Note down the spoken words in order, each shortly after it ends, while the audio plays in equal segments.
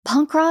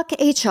Punk Rock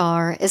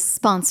HR is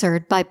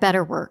sponsored by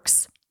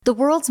BetterWorks. The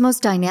world's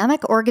most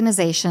dynamic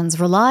organizations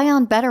rely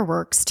on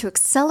BetterWorks to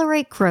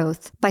accelerate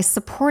growth by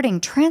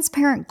supporting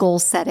transparent goal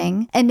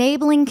setting,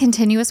 enabling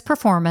continuous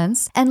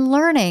performance, and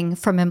learning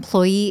from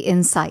employee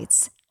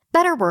insights.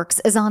 BetterWorks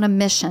is on a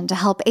mission to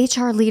help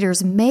HR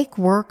leaders make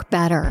work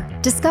better.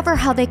 Discover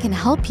how they can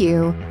help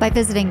you by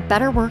visiting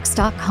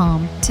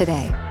betterworks.com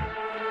today.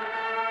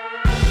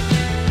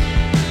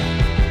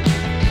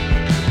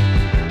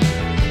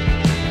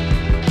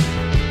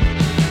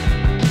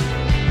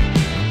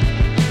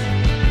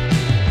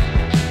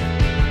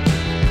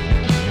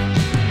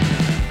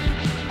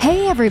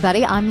 Hey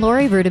everybody, I'm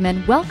Lori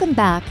Rudiman. Welcome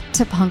back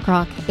to Punk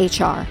Rock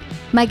HR.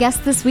 My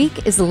guest this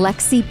week is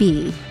Lexi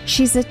B.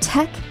 She's a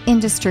tech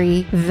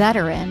industry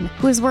veteran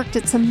who has worked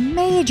at some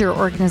major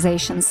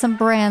organizations, some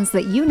brands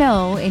that you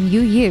know and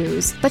you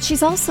use, but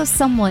she's also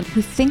someone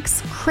who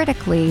thinks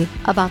critically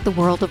about the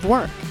world of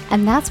work.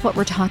 And that's what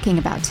we're talking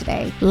about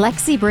today.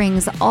 Lexi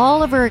brings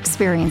all of her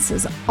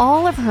experiences,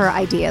 all of her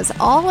ideas,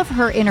 all of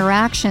her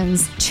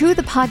interactions to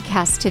the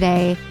podcast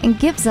today and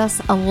gives us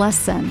a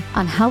lesson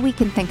on how we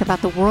can think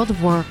about the world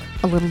of work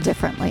a little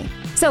differently.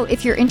 So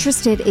if you're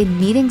interested in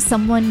meeting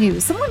someone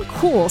new, someone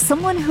cool,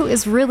 someone who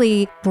is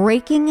really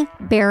breaking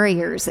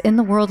barriers in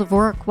the world of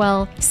work,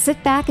 well,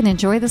 sit back and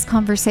enjoy this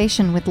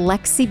conversation with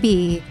Lexi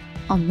B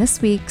on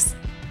this week's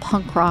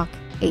Punk Rock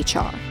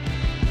HR.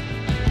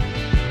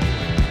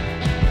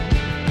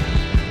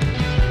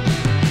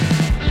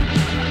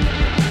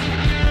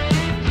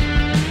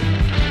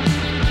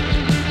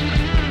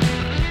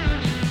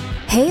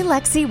 Hey,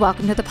 Lexi,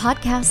 welcome to the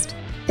podcast.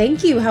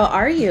 Thank you. How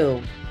are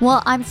you?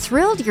 Well, I'm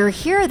thrilled you're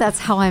here. That's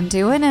how I'm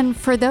doing. And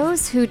for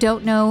those who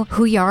don't know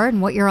who you are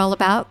and what you're all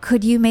about,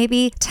 could you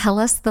maybe tell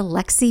us the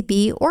Lexi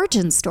B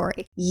origin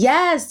story?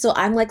 Yes. So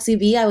I'm Lexi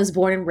B. I was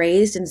born and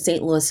raised in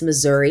St. Louis,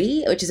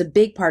 Missouri, which is a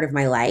big part of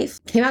my life.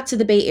 Came out to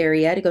the Bay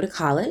Area to go to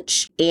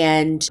college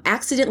and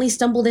accidentally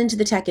stumbled into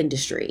the tech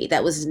industry.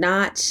 That was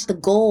not the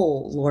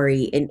goal,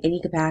 Lori, in any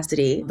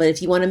capacity. But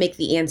if you want to make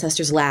the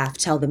ancestors laugh,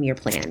 tell them your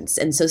plans.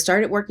 And so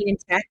started working in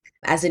tech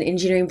as an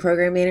engineering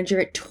program manager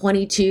at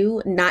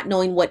 22, not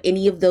knowing what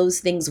any of those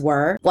things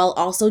were, while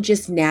also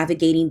just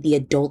navigating the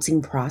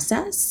adulting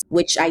process,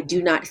 which I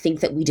do not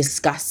think that we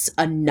discuss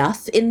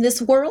enough in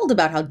this world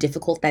about how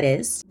difficult that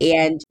is.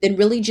 And then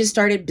really just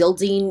started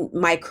building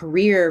my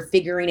career,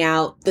 figuring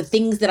out the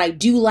things that I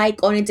do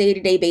like on a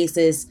day-to-day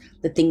basis,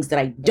 the things that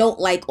I don't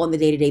like on the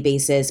day-to-day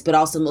basis, but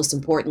also most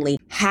importantly,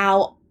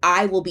 how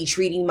I will be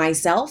treating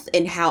myself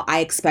and how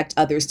I expect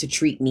others to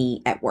treat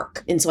me at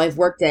work. And so I've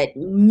worked at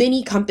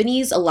many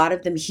companies, a lot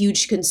of them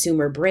huge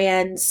consumer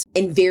brands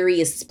in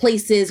various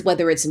places,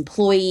 whether it's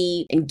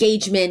employee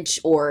engagement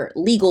or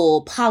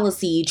legal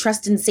policy,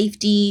 trust and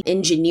safety,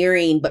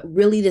 engineering, but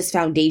really this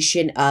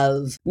foundation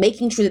of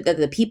making sure that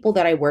the people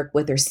that I work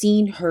with are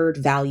seen, heard,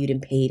 valued,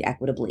 and paid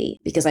equitably.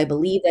 Because I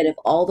believe that if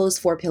all those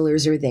four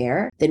pillars are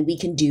there, then we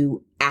can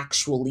do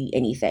actually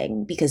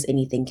anything, because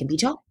anything can be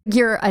taught.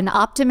 You're an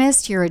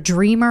optimist, you're a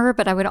dreamer,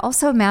 but I would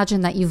also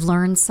imagine that you've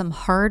learned some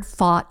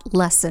hard-fought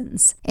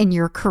lessons in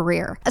your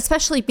career,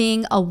 especially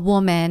being a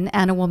woman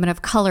and a woman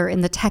of color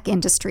in the tech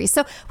industry.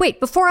 So wait,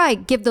 before I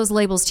give those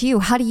labels to you,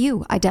 how do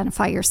you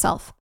identify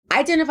yourself? I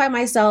identify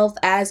myself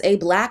as a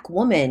Black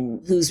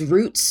woman whose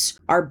roots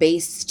are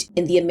based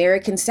in the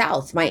American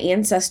South. My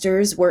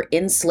ancestors were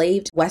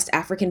enslaved West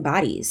African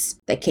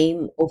bodies that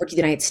came over to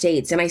the United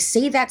States. And I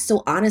say that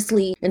so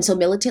honestly and so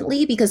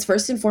militantly because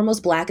first and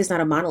foremost, Black is not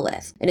a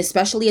monolith. And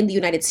especially in the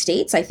United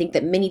States, I think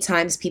that many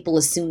times people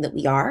assume that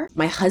we are.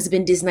 My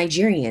husband is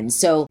Nigerian,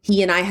 so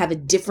he and I have a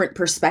different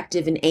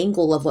perspective and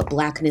angle of what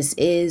Blackness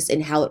is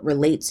and how it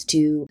relates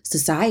to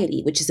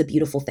society, which is a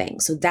beautiful thing.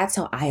 So that's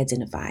how I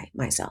identify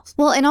myself.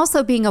 Well, and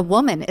also being a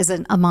woman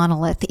isn't a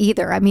monolith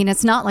either. I mean,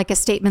 it's not like a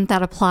statement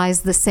that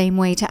applies the same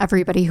way to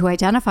everybody who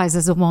identifies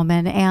as a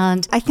woman.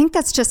 And I think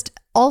that's just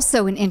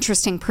also an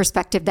interesting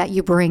perspective that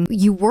you bring.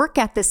 You work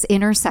at this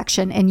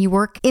intersection and you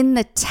work in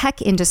the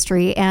tech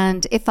industry.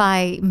 And if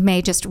I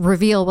may just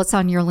reveal what's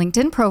on your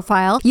LinkedIn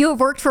profile, you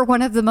have worked for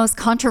one of the most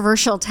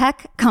controversial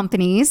tech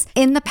companies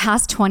in the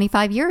past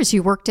 25 years.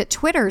 You worked at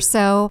Twitter.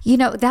 So,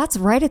 that's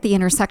right at the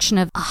intersection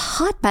of a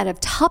hotbed of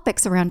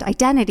topics around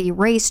identity,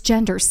 race,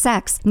 gender,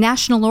 sex,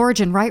 national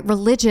origin, right?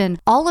 Religion.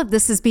 All of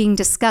this is being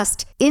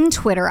discussed in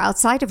Twitter,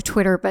 outside of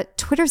Twitter, but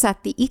Twitter's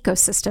at the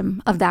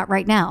ecosystem of that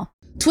right now.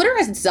 Twitter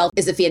as itself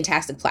is a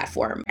fantastic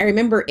platform. I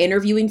remember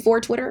interviewing for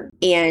Twitter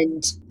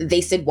and they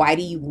said, why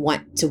do you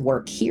want to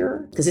work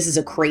here? Because this is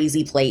a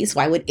crazy place.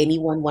 Why would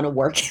anyone want to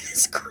work in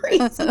this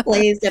crazy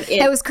place?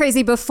 It was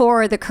crazy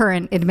before the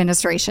current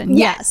administration.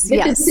 Yes.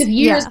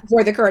 Years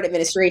before the current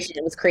administration.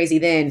 It was crazy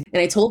then.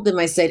 And I told them,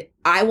 I said,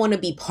 I want to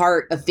be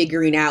part of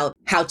figuring out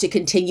how to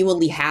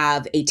continually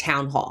have a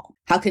town hall.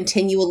 How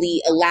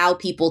continually allow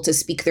people to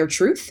speak their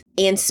truth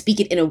and speak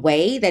it in a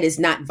way that is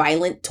not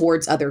violent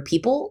towards other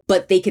people,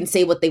 but they can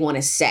say what they want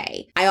to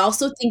say. I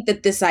also think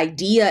that this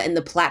idea and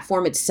the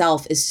platform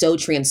itself is so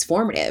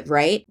transformative,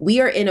 right? We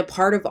are in a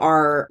part of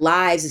our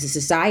lives as a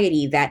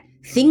society that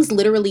things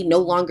literally no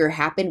longer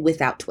happen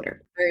without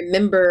Twitter. I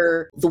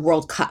remember the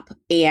World Cup,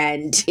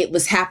 and it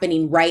was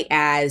happening right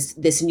as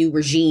this new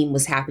regime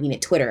was happening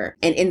at Twitter.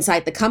 And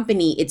inside the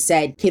company, it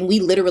said, can we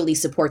literally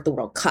support the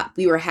World Cup?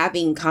 We were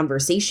having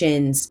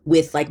conversations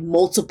with like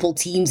multiple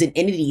teams and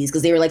entities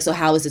because they were like, so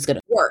how is this going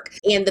to work?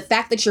 And the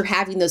fact that you're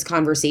having those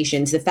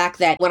conversations, the fact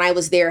that when I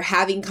was there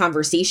having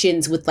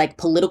conversations with like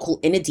political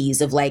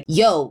entities of like,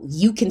 yo,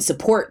 you can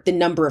support the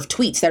number of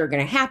tweets that are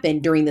going to happen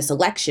during this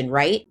election,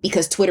 right?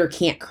 Because Twitter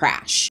can't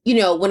crash. You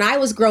know, when I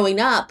was growing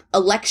up,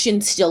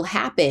 elections still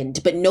happened,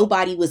 but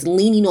nobody was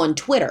leaning on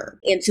Twitter.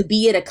 And to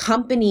be at a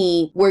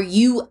company where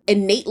you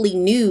innately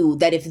knew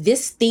that if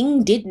this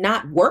thing did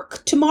not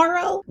work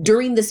tomorrow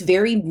during this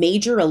very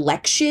major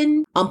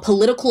election,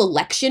 political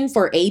election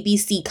for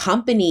ABC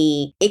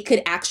company, it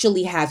could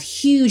actually have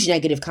huge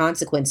negative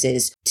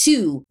consequences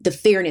to the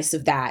fairness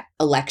of that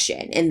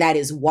election. And that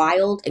is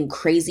wild and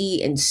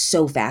crazy and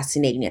so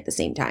fascinating at the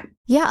same time.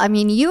 Yeah, I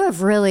mean, you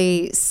have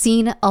really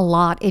seen a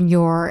lot in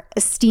your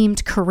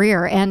esteemed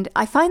career. And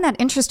I find that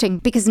interesting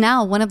because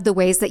now one of the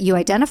ways that you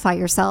identify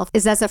yourself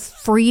is as a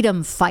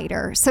freedom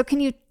fighter. So can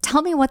you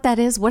tell me what that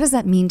is? What does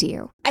that mean to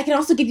you? I can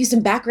also give you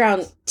some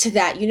background to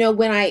that. You know,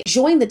 when I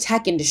joined the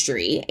tech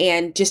industry,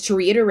 and just to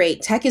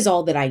reiterate, tech is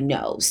all that I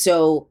know.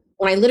 So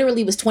when I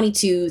literally was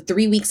 22,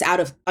 3 weeks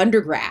out of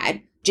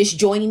undergrad, just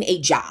joining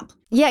a job.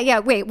 Yeah.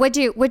 Wait, what'd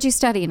you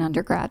study in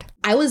undergrad?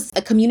 I was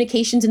a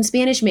communications and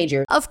Spanish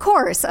major. Of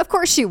course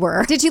you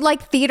were. Did you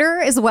like theater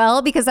as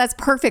well? Because that's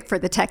perfect for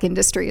the tech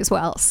industry as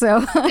well.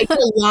 So I did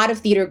a lot of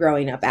theater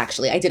growing up,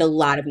 actually. I did a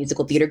lot of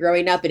musical theater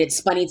growing up. And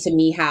it's funny to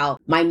me how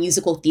my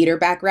musical theater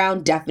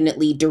background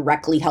definitely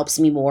directly helps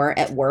me more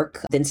at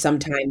work than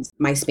sometimes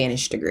my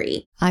Spanish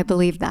degree. I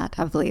believe that.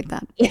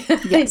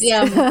 Yes.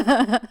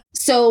 Yeah.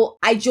 So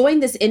I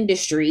joined this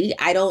industry.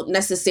 I don't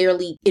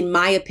necessarily, in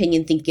my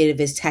opinion, think of it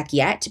as tech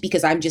yet,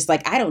 because I'm just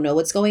like, I don't know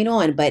what's going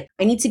on, but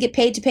I need to get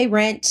paid to pay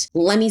rent.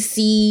 Let me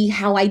see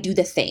how I do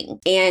the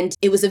thing. And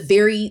it was a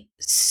very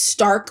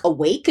stark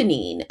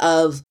awakening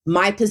of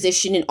my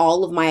position and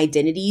all of my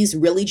identities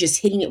really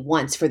just hitting at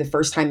once for the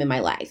first time in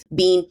my life.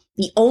 Being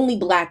the only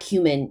Black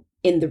human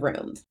in the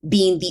room,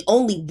 being the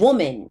only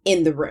woman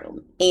in the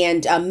room,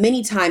 and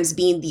many times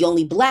being the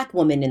only Black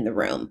woman in the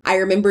room. I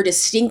remember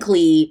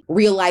distinctly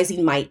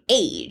realizing my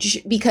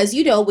age because,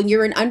 you know, when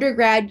you're an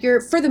undergrad,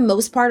 you're for the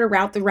most part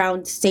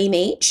around same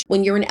age.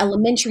 When you're in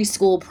elementary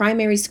school,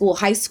 primary school,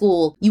 high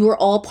school, you were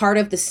all part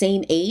of the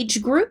same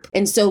age group.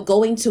 And so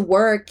going to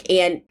work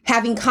and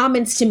having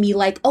comments to me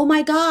like, oh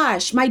my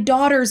gosh, my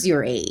daughter's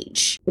your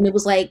age. And it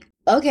was like,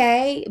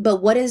 okay,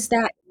 but what is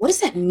that? What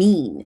does that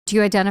mean? Do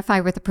you identify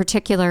with a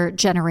particular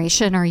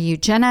generation? Are you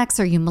Gen X?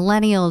 Are you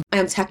millennial? I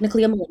am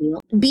technically a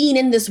millennial. Being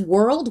in this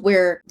world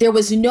where there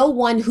was no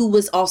one who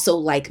was also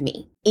like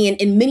me. And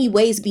in many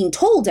ways being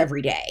told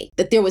every day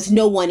that there was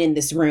no one in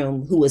this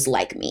room who was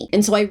like me.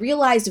 And so I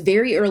realized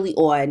very early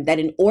on that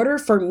in order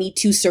for me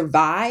to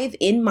survive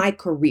in my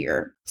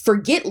career,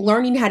 forget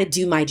learning how to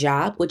do my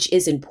job, which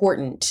is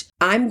important,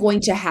 I'm going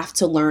to have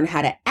to learn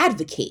how to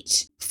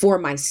advocate for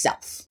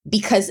myself,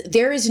 because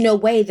there is no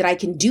way that I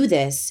can do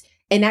this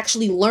and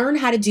actually learn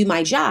how to do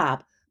my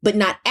job, but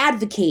not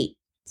advocate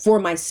for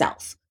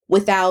myself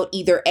without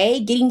either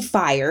A, getting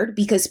fired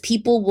because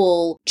people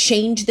will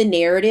change the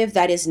narrative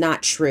that is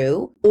not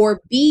true,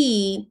 or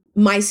B,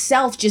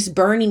 myself just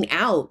burning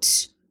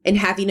out and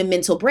having a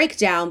mental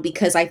breakdown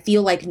because I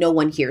feel like no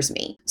one hears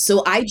me.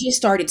 So I just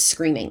started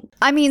screaming.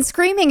 I mean,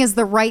 screaming is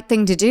the right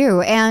thing to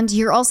do. And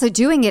you're also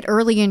doing it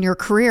early in your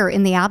career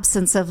in the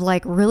absence of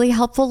like really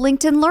helpful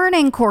LinkedIn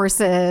learning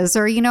courses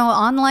or, you know,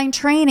 online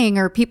training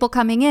or people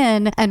coming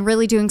in and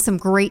really doing some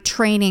great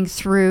training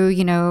through,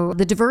 you know,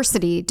 the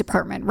diversity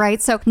department, right?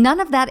 So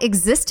none of that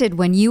existed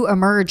when you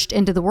emerged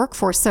into the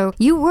workforce. So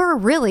you were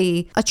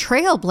really a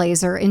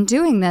trailblazer in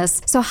doing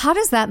this. So how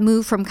does that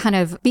move from kind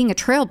of being a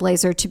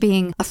trailblazer to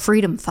being a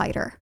freedom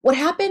fighter? What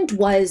happened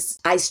was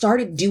I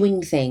started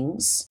doing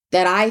things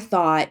that I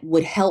thought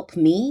would help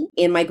me.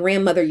 And my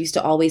grandmother used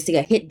to always say,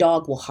 a hit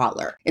dog will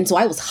holler. And so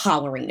I was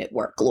hollering at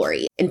work,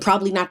 Lori, and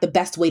probably not the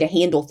best way to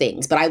handle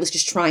things, but I was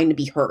just trying to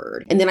be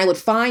heard. And then I would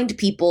find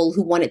people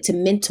who wanted to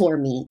mentor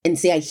me and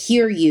say, I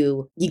hear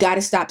you. You got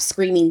to stop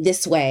screaming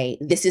this way.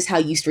 This is how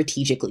you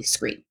strategically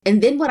scream.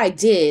 And then what I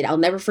did, I'll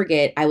never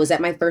forget, I was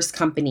at my first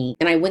company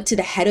and I went to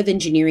the head of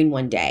engineering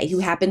one day who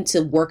happened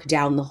to work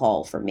down the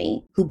hall from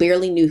me, who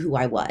barely knew who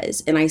I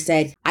was. And I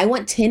said, I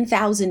want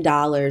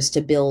 $10,000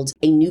 to build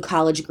a new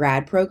college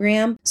grad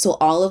program so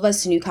all of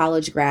us new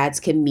college grads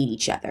can meet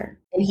each other.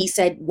 And he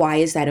said, why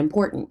is that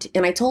important?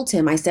 And I told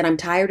him, I said, I'm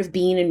tired of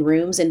being in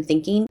rooms and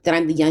thinking that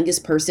I'm the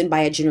youngest person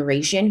by a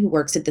generation who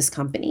works at this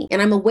company. And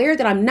I'm aware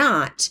that I'm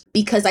not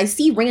because I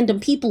see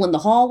random people in the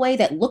hallway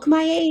that look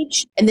my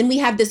age. And then we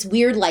have this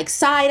weird like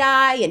side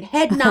eye and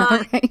head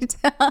nod. Right.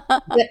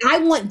 That I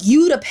want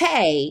you to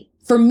pay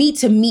for me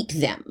to meet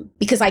them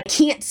because I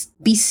can't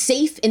be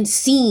safe and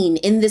seen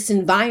in this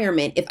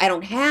environment if I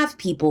don't have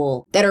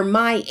people that are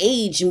my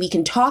age and we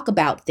can talk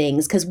about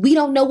things because we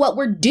don't know what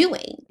we're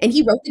doing. And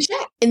he wrote the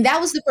check. And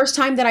that was the first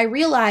time that I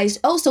realized,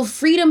 oh, so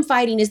freedom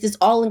fighting is this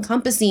all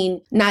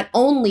encompassing, not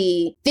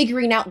only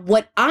figuring out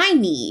what I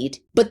need,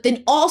 but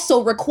then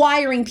also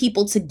requiring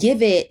people to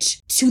give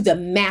it to the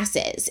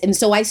masses. And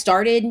so I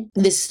started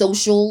this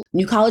social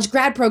new college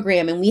grad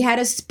program, and we had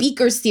a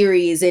speaker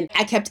series, and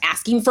I kept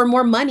asking for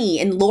more money.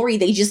 And Lori,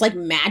 they just like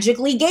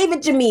magically gave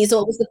it to me. So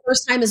it was the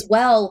first time as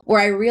well where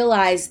I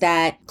realized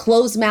that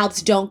closed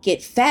mouths don't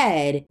get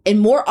fed. And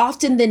more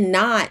often than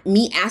not,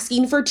 me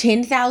asking for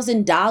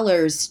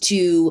 $10,000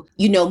 to,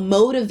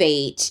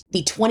 motivate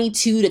the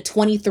 22 to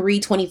 23,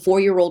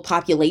 24-year-old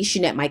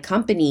population at my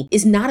company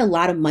is not a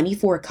lot of money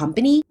for a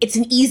company. It's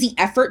an easy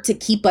effort to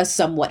keep us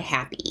somewhat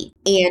happy.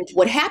 And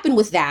what happened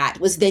with that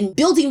was then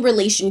building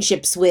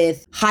relationships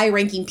with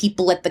high-ranking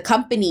people at the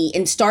company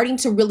and starting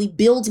to really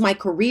build my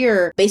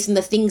career based on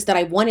the things that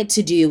I wanted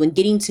to do and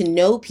getting to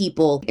know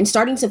people and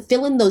starting to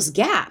fill in those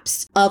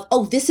gaps of,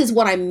 oh, this is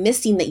what I'm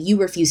missing that you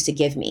refuse to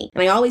give me.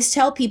 And I always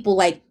tell people,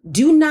 like,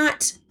 do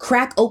not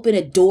crack open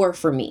a door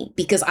for me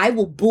because I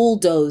will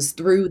bulldoze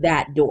through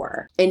that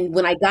door. And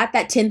when I got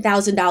that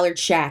 $10,000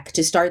 check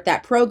to start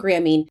that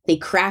programming, they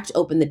cracked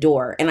open the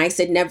door. And I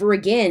said, never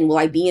again will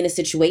I be in a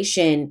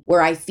situation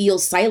where I feel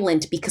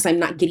silent because I'm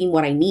not getting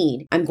what I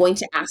need. I'm going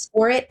to ask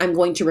for it. I'm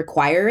going to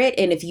require it.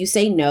 And if you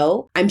say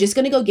no, I'm just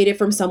going to go get it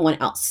from someone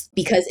else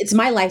because it's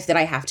my life that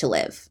I have to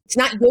live. It's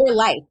not your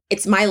life.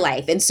 It's my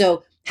life. And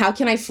so how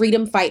can I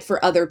freedom fight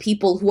for other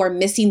people who are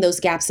missing those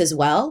gaps as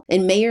well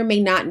and may or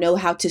may not know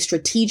how to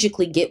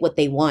strategically get what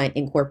they want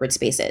in corporate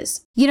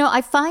spaces?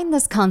 I find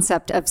this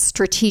concept of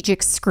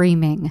strategic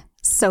screaming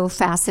so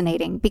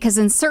fascinating because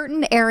in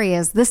certain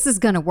areas, this is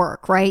going to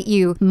work, right?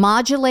 You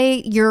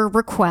modulate your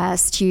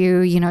request,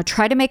 you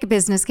try to make a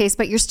business case,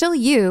 but you're still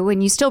you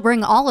and you still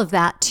bring all of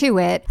that to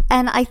it.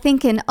 And I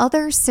think in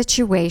other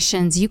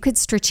situations, you could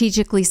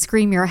strategically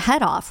scream your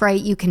head off,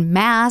 right? You can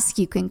mask,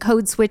 you can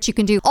code switch, you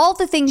can do all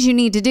the things you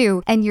need to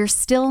do, and you're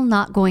still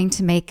not going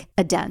to make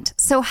a dent.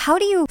 So how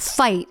do you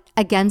fight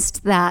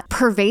against that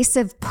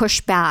pervasive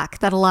pushback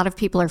that a lot of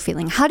people are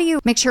feeling? How do you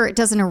make sure it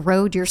doesn't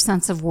erode your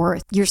sense of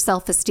worth, your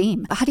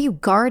self-esteem? How do you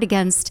guard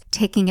against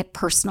taking it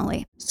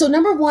personally? So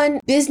number one,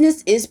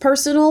 business is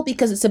personal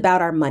because it's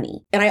about our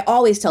money. And I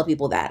always tell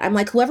people that. I'm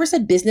like, whoever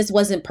said business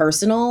wasn't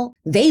personal,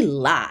 they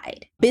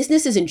lied.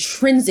 Business is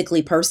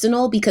intrinsically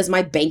personal because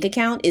my bank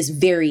account is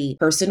very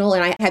personal.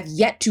 And I have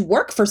yet to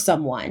work for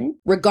someone,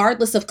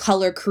 regardless of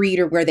color, creed,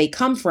 or where they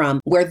come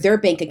from, where their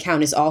bank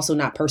account is also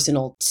not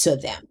personal to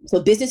them. So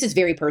business is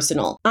very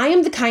personal. I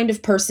am the kind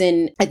of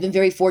person, I've been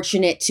very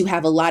fortunate to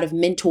have a lot of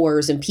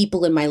mentors and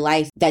people in my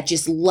life that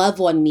just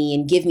love on me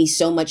and give me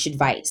so much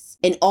advice.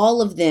 And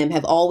all of them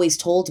have always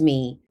told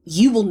me,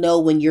 you will know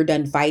when you're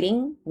done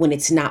fighting, when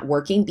it's not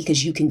working,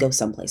 because you can go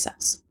someplace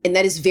else. And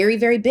that is very,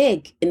 very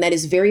big. And that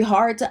is very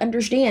hard to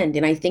understand.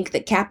 And I think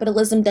that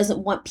capitalism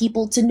doesn't want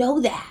people to know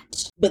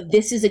that. But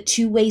this is a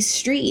two-way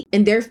street.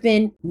 And there have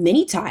been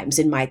many times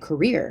in my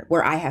career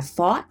where I have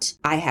fought,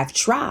 I have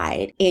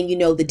tried. And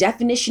the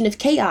definition of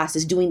chaos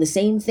is doing the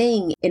same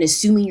thing and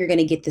assuming you're going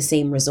to get the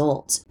same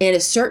results. And at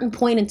a certain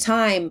point in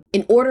time,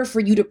 in order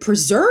for you to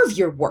preserve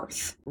your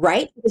worth,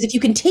 right? Because if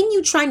you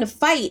continue trying to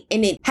fight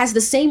and it has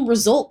the same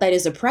result that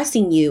is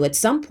oppressing you, at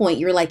some point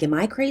you're like, am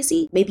I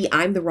crazy? Maybe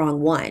I'm the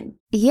wrong one.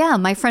 Yeah,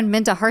 my friend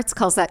Minda Harts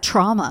calls that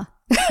trauma.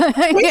 Yeah.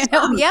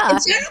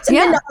 And shout out to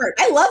Minda Hart.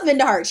 I love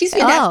Minda Hart. She's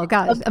fantastic. Oh,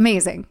 God,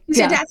 amazing. She's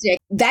fantastic.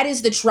 That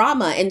is the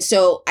trauma. And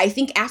so I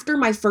think after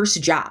my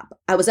first job,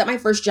 I was at my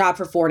first job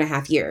for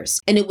 4.5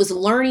 years, and it was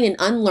learning and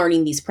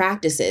unlearning these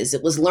practices.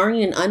 It was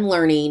learning and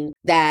unlearning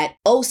that,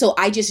 so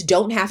I just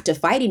don't have to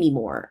fight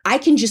anymore. I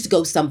can just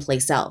go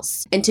someplace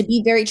else. And to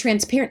be very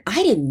transparent,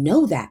 I didn't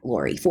know that,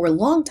 Lori, for a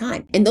long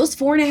time. In those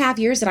 4.5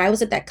 years that I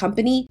was at that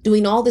company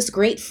doing all this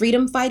great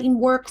freedom fighting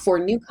work for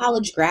new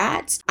college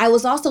grads, I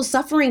was also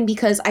suffering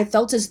because I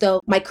felt as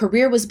though my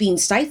career was being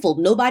stifled.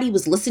 Nobody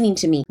was listening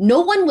to me. No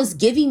one was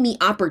giving me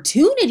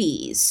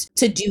opportunities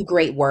to do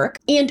great work.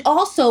 And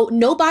also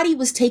nobody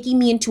was taking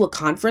me into a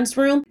conference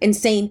room and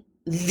saying,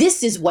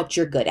 this is what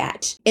you're good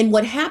at. And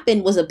what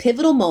happened was a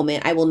pivotal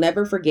moment I will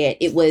never forget.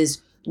 It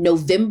was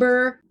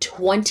November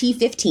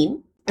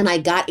 2015. And I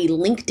got a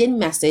LinkedIn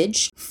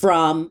message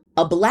from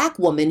a Black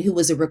woman who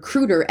was a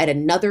recruiter at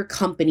another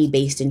company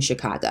based in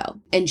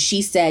Chicago. And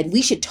she said,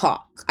 we should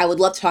talk. I would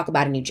love to talk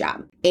about a new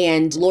job.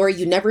 And Laura,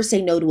 you never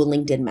say no to a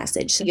LinkedIn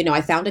message. So,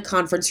 I found a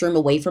conference room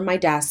away from my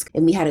desk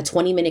and we had a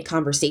 20-minute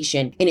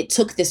conversation. And it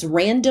took this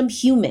random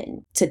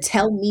human to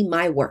tell me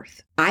my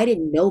worth. I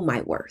didn't know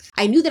my worth.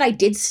 I knew that I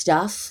did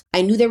stuff.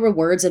 I knew there were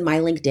words in my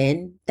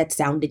LinkedIn that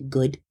sounded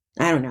good.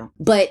 I don't know.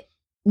 But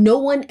no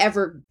one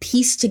ever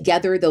pieced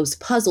together those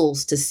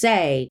puzzles to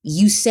say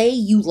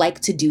you like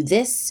to do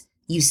this.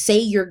 You say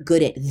you're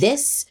good at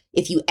this.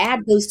 If you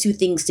add those two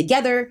things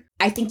together,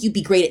 I think you'd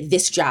be great at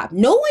this job.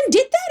 No one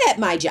did that at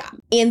my job.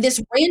 And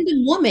this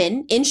random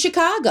woman in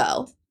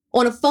Chicago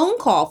on a phone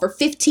call for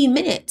 15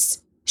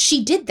 minutes,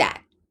 she did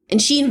that.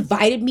 And she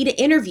invited me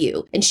to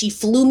interview, and she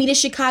flew me to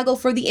Chicago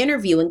for the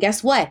interview. And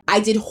guess what? I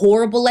did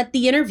horrible at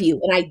the interview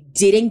and I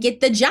didn't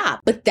get the job.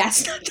 But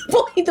that's not the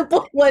point. The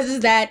point was is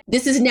that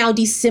this is now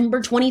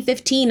December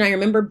 2015. I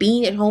remember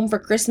being at home for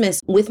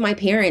Christmas with my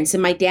parents,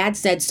 and my dad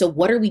said, "So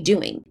what are we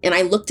doing?" And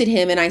I looked at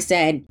him and I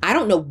said, "I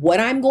don't know what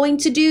I'm going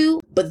to do,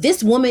 but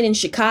this woman in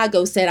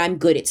Chicago said I'm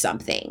good at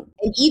something."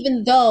 And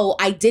even though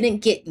I didn't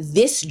get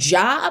this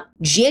job,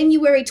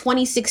 January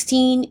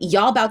 2016,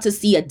 y'all about to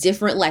see a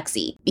different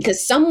Lexi,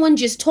 because someone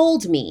just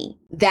told me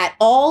that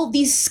all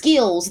these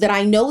skills that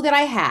I know that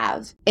I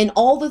have and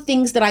all the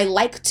things that I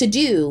like to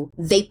do,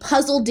 they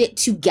puzzled it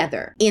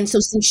together. And so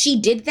since she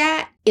did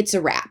that, it's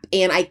a wrap.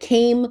 And I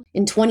came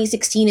in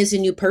 2016 as a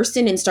new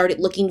person and started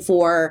looking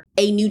for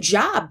a new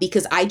job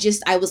because I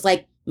was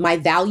like, my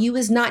value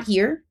is not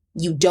here.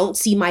 You don't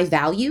see my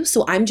value.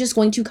 So I'm just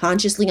going to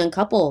consciously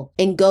uncouple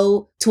and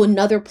go to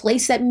another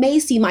place that may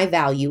see my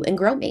value and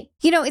grow me.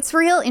 You know, it's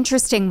real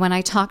interesting when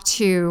I talk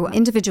to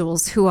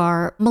individuals who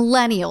are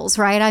millennials,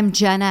 right? I'm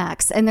Gen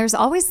X, and there's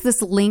always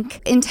this link,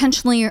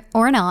 intentionally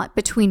or not,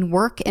 between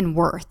work and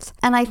worth.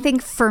 And I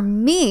think for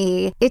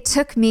me, it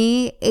took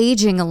me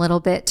aging a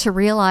little bit to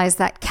realize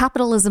that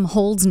capitalism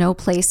holds no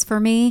place for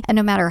me. And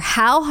no matter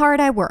how hard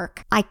I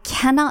work, I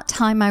cannot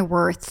tie my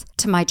worth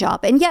to my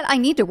job. And yet I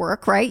need to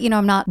work, right? You know,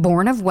 I'm not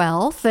born of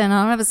wealth and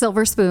I don't have a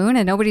silver spoon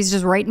and nobody's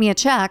just writing me a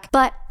check.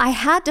 But I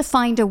had to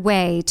find a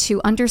way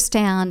to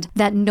understand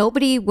that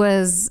nobody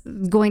was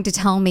going to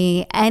tell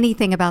me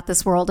anything about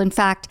this world. In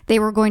fact, they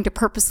were going to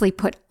purposely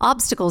put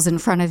obstacles in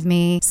front of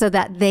me so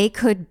that they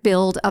could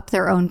build up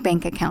their own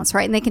bank accounts,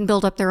 right? And they can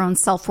build up their own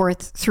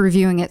self-worth through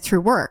viewing it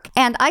through work.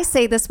 And I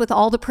say this with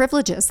all the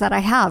privileges that I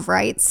have,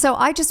 right? So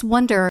I just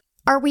wonder,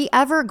 are we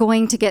ever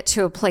going to get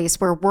to a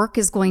place where work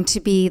is going to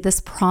be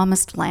this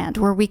promised land,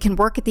 where we can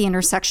work at the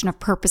intersection of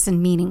purpose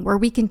and meaning, where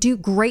we can do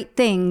great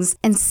things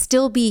and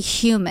still be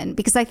human?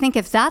 Because I think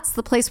if that's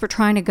the place we're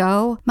trying to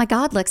go, my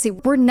God,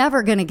 Lexi, we're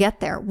never going to get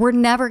there. We're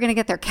never going to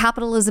get there.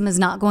 Capitalism is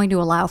not going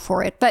to allow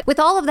for it. But with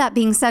all of that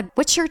being said,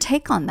 what's your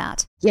take on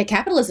that? Yeah,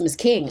 capitalism is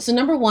king. So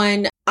number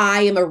one,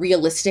 I am a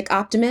realistic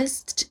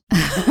optimist.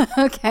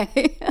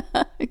 Okay.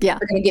 Yeah.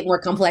 We're going to get more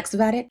complex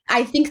about it.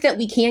 I think that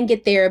we can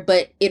get there,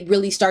 but it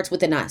really starts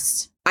within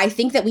us. I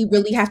think that we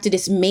really have to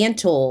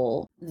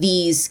dismantle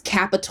these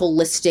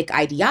capitalistic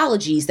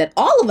ideologies that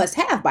all of us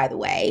have, by the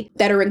way,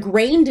 that are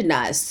ingrained in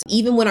us,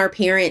 even when our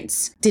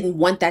parents didn't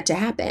want that to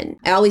happen.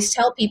 I always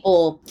tell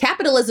people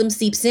capitalism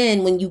seeps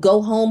in when you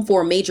go home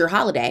for a major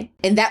holiday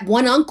and that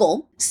one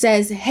uncle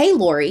says, "Hey,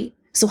 Lori,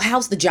 so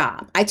how's the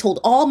job? I told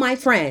all my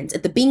friends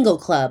at the bingo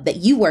club that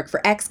you work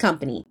for X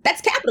company."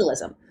 That's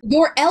capitalism.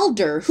 Your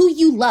elder who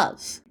you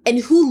love and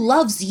who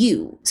loves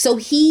you. So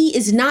he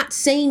is not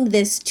saying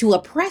this to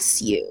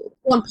oppress you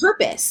on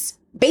purpose.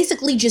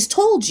 Basically just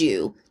told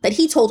you that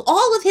he told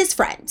all of his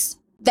friends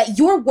that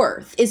your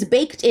worth is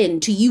baked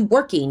into you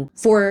working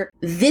for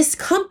this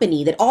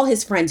company that all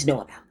his friends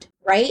know about,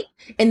 right?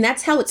 And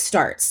that's how it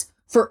starts.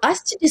 For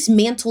us to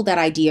dismantle that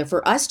idea,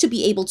 for us to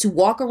be able to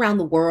walk around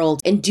the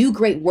world and do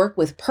great work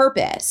with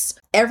purpose,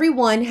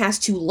 everyone has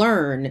to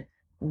learn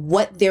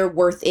what their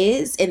worth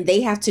is, and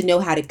they have to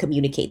know how to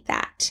communicate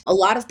that. A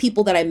lot of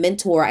people that I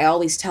mentor, I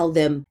always tell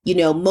them, you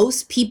know,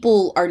 most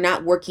people are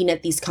not working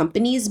at these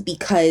companies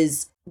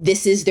because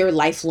this is their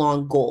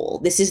lifelong goal.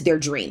 This is their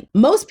dream.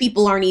 Most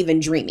people aren't even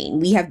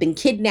dreaming. We have been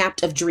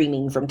kidnapped of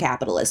dreaming from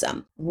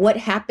capitalism. What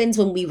happens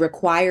when we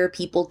require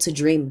people to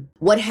dream?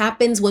 What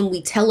happens when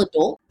we tell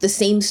adults the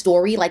same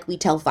story like we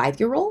tell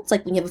 5-year-olds?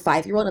 Like when you have a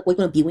 5-year-old, like what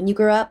you want to be when you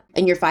grow up?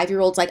 And your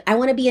 5-year-old's like, "I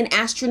want to be an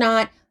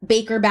astronaut,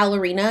 baker,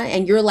 ballerina."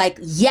 And you're like,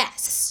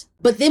 "Yes."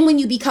 But then when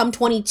you become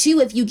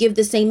 22, if you give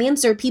the same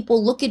answer,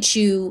 people look at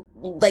you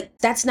like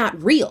that's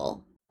not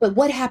real. But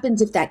what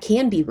happens if that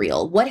can be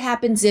real? What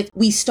happens if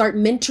we start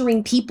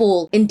mentoring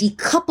people and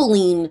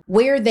decoupling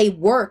where they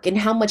work and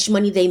how much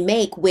money they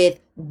make with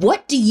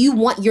what do you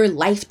want your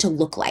life to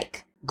look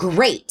like?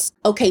 Great.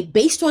 Okay,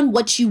 based on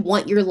what you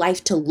want your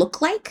life to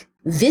look like,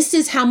 this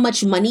is how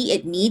much money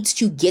it needs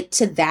to get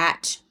to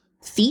that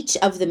feet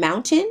of the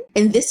mountain.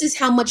 And this is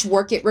how much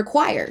work it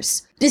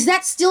requires. Does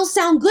that still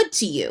sound good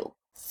to you?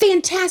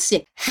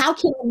 Fantastic. How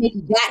can we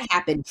make that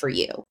happen for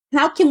you?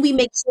 How can we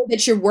make sure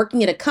that you're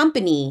working at a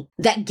company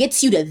that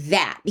gets you to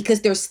that?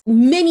 Because there's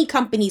many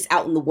companies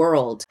out in the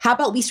world. How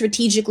about we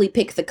strategically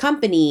pick the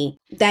company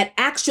that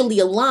actually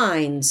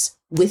aligns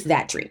with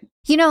that dream?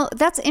 You know,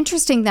 that's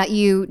interesting that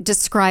you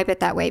describe it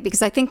that way,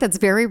 because I think that's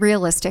very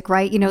realistic,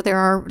 right? You know, there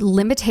are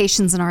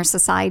limitations in our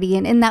society.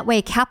 And in that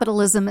way,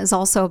 capitalism is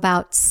also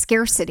about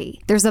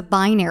scarcity. There's a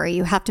binary.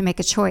 You have to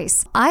make a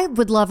choice. I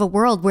would love a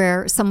world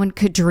where someone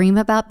could dream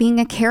about being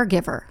a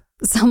caregiver.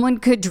 Someone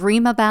could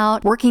dream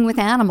about working with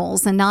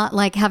animals and not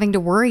like having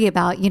to worry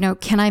about, you know,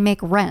 can I make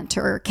rent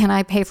or can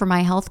I pay for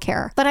my health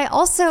care? But I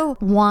also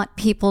want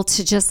people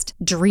to just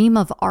dream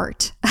of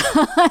art.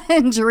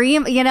 and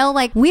dream,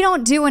 like we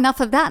don't do enough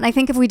of that. And I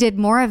think if we did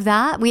more of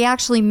that, we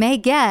actually may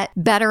get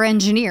better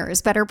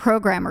engineers, better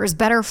programmers,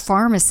 better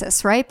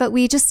pharmacists, right? But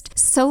we just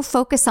so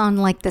focus on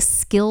like the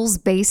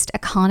skills-based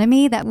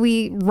economy that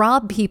we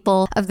rob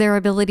people of their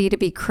ability to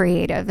be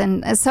creative.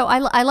 And so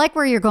I like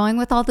where you're going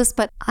with all this,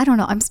 but I don't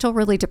know. I'm still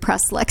really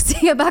depressed,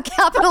 Lexi, about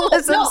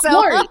capitalism. No,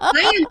 Lori,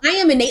 I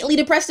am innately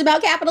depressed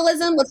about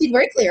capitalism. Let's be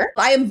very clear.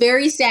 I am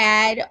very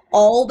sad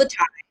all the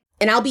time.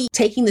 And I'll be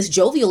taking this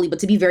jovially, but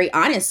to be very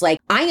honest, like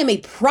I am a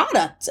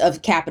product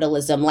of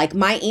capitalism. Like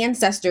my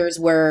ancestors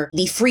were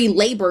the free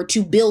labor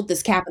to build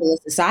this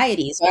capitalist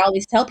society. So I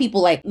always tell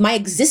people like my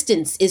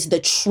existence is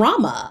the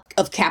trauma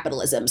of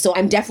capitalism. So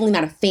I'm definitely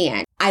not a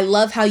fan. I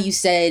love how you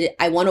said,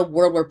 I want a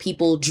world where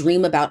people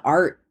dream about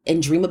art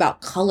and dream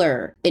about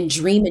color and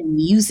dream in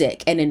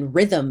music and in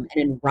rhythm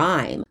and in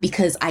rhyme,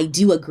 because I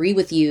do agree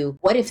with you.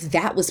 What if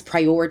that was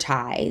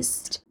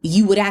prioritized?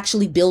 You would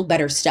actually build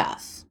better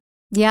stuff.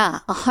 Yeah,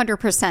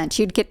 100%.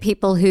 You'd get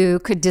people who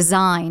could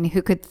design,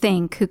 who could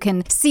think, who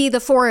can see the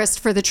forest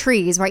for the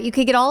trees, right? You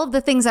could get all of the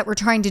things that we're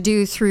trying to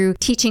do through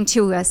teaching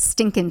to a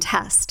stinking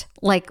test,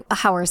 like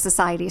how our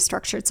society is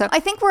structured. So I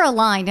think we're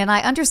aligned, and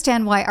I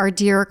understand why our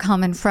dear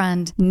common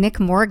friend, Nick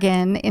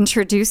Morgan,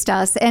 introduced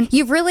us. And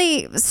you've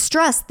really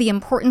stressed the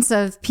importance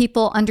of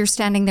people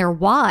understanding their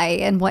why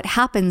and what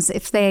happens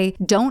if they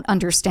don't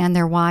understand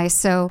their why.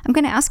 So I'm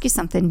going to ask you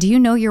something. Do you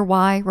know your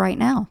why right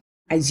now?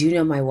 I do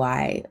know my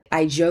why.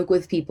 I joke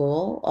with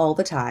people all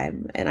the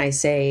time and I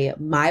say,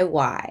 my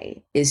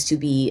why is to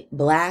be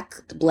Black,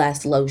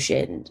 blessed,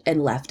 lotioned,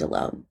 and left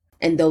alone.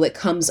 And though it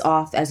comes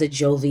off as a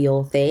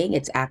jovial thing,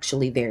 it's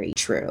actually very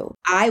true.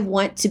 I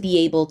want to be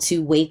able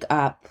to wake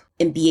up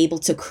and be able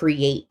to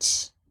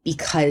create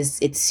because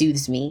it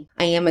soothes me.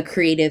 I am a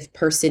creative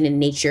person in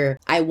nature.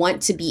 I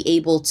want to be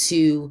able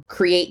to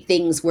create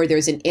things where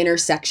there's an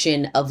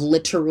intersection of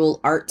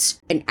literal art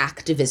and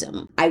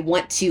activism. I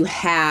want to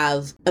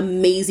have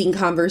amazing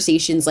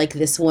conversations like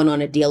this one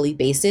on a daily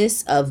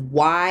basis of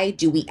why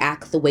do we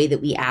act the way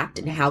that we act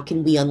and how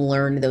can we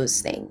unlearn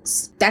those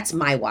things? That's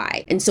my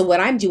why. And so what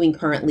I'm doing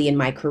currently in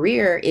my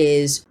career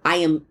is I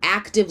am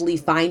actively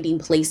finding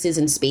places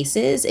and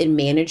spaces and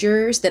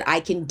managers that I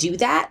can do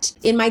that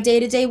in my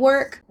day-to-day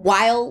work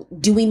while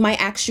doing my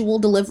actual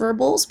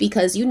deliverables,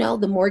 because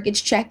the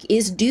mortgage check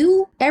is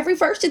due every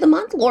first of the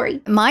month,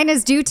 Lori. Mine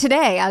is due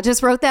today. I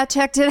just wrote that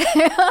check today.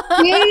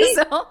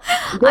 So,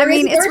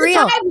 it's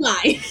real.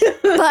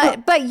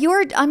 but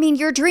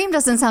your dream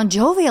doesn't sound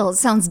jovial. It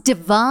sounds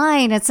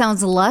divine. It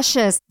sounds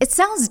luscious. It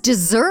sounds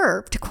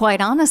deserved,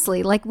 quite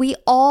honestly. Like we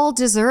all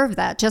deserve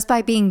that just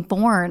by being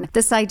born.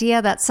 This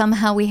idea that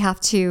somehow we have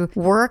to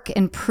work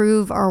and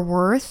prove our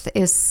worth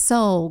is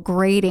so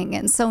grating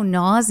and so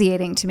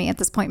nauseating to me at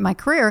this point in my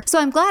career. So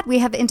I'm glad we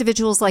have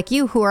individuals like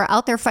you who are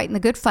out there fighting the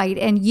good fight,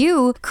 and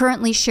you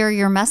currently share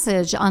your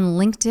message on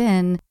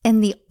LinkedIn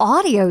in the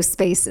audio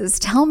spaces.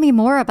 Tell me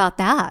more about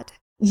that.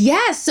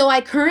 Yes. So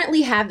I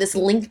currently have this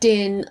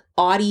LinkedIn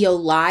audio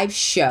live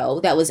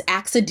show that was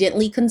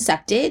accidentally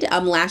concepted.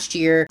 Last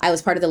year, I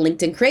was part of the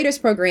LinkedIn Creators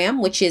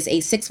Program, which is a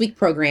 6-week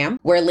program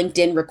where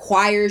LinkedIn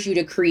requires you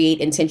to create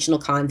intentional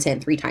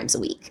content 3 times a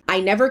week.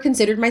 I never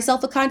considered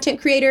myself a content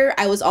creator.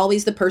 I was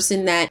always the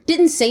person that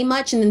didn't say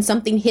much and then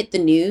something hit the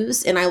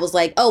news and I was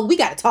like, oh, we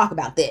got to talk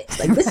about this.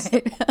 Like this,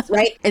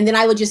 right? And then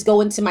I would just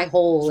go into my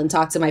hole and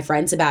talk to my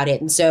friends about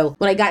it. And so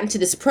when I got into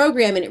this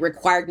program and it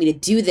required me to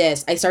do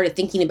this, I started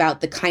thinking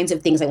about the kinds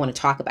of things I want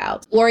to talk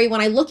about. Lori,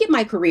 when I look at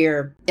my career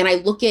and I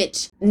look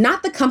at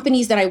not the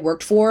companies that I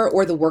worked for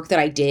or the work that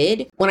I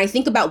did, when I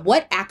think about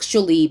what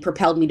actually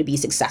propelled me to be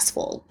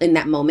successful in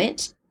that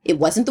moment, it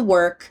wasn't the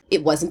work,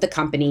 it wasn't the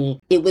company,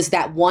 it was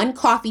that one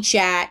coffee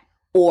chat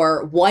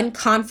or one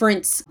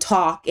conference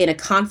talk in a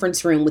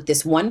conference room with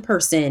this one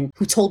person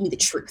who told me the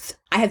truth.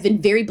 I have been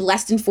very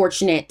blessed and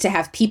fortunate to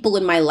have people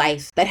in my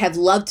life that have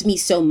loved me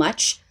so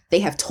much, they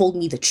have told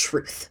me the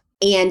truth.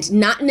 And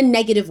not in a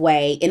negative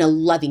way, in a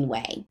loving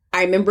way.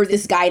 I remember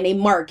this guy named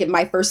Mark at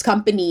my first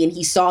company, and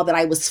he saw that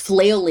I was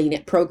flailing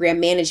at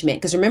program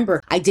management. Because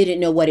remember, I didn't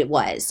know what it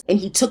was. And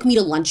he took me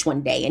to lunch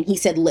one day and he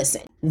said,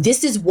 listen,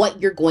 this is what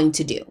you're going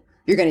to do.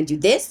 You're going to do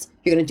this,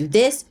 you're going to do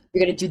this,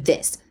 you're going to do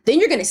this. Then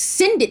you're going to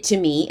send it to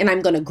me and I'm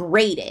going to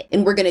grade it.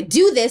 And we're going to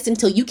do this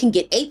until you can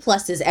get A+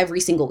 every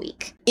single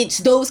week. It's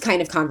those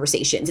kind of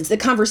conversations. It's the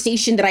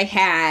conversation that I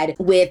had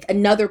with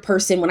another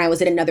person when I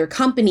was at another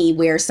company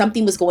where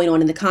something was going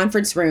on in the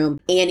conference room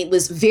and it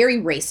was very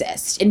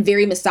racist and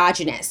very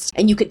misogynist.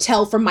 And you could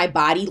tell from my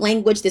body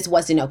language, this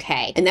wasn't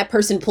okay. And that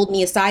person pulled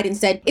me aside and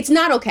said, it's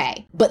not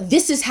okay, but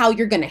this is how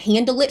you're going to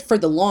handle it for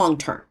the long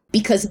term.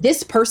 Because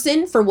this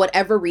person, for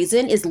whatever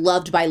reason, is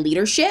loved by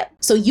leadership.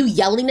 So you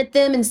yelling at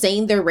them and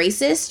saying they're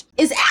racist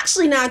is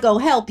actually not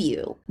going to help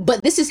you.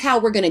 But this is how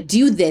we're going to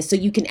do this so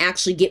you can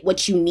actually get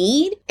what you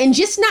need and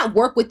just not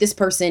work with this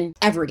person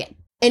ever again.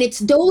 And it's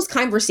those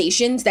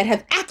conversations that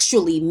have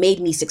actually made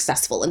me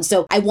successful. And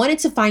so I wanted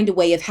to find a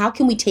way of how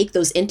can we take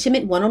those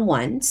intimate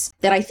one-on-ones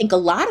that I think a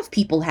lot of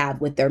people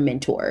have with their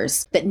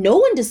mentors that no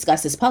one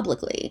discusses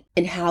publicly,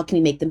 and how can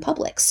we make them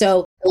public?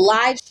 So the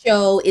live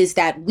show is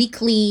that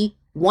weekly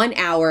 1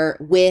 hour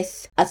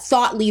with a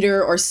thought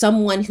leader or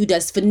someone who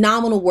does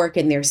phenomenal work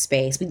in their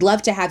space. We'd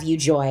love to have you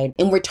join.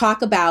 And we'll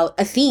talk about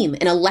a theme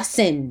and a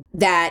lesson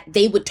that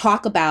they would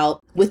talk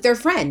about with their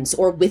friends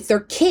or with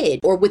their kid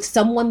or with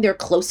someone they're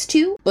close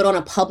to, but on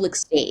a public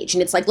stage.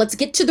 And it's like, let's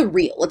get to the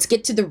real. Let's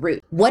get to the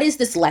root. What is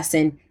this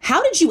lesson?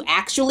 How did you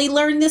actually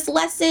learn this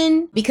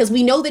lesson? Because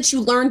we know that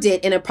you learned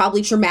it in a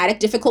probably traumatic,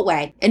 difficult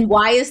way. And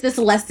why is this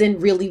lesson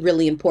really,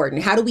 really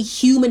important? How do we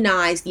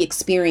humanize the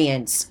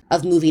experience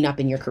of moving up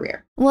in your career?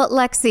 Well,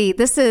 Lexi,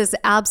 this is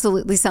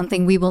absolutely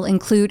something we will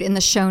include in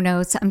the show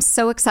notes. I'm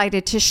so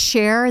excited to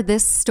share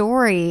this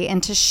story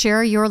and to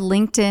share your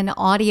LinkedIn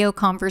audio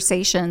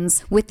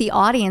conversations with the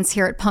audience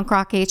here at Punk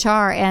Rock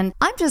HR. And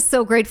I'm just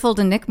so grateful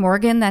to Nick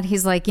Morgan that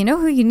he's like, you know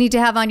who you need to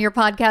have on your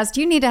podcast?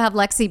 You need to have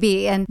Lexi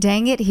B. And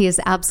dang it, he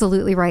is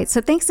absolutely right. So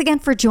thanks again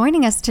for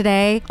joining us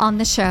today on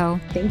the show.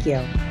 Thank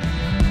you.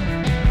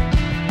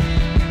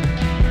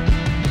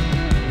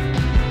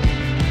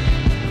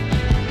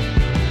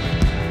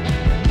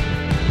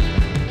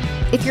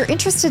 If you're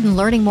interested in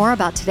learning more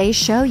about today's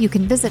show, you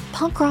can visit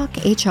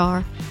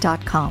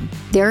punkrochr.com.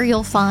 There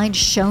you'll find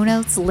show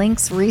notes,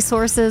 links,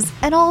 resources,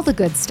 and all the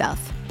good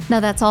stuff. Now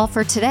that's all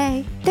for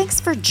today. Thanks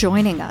for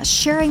joining us,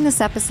 sharing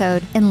this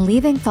episode, and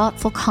leaving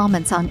thoughtful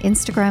comments on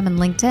Instagram and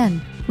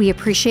LinkedIn. We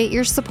appreciate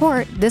your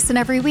support this and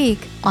every week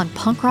on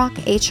Punk Rock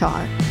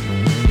HR.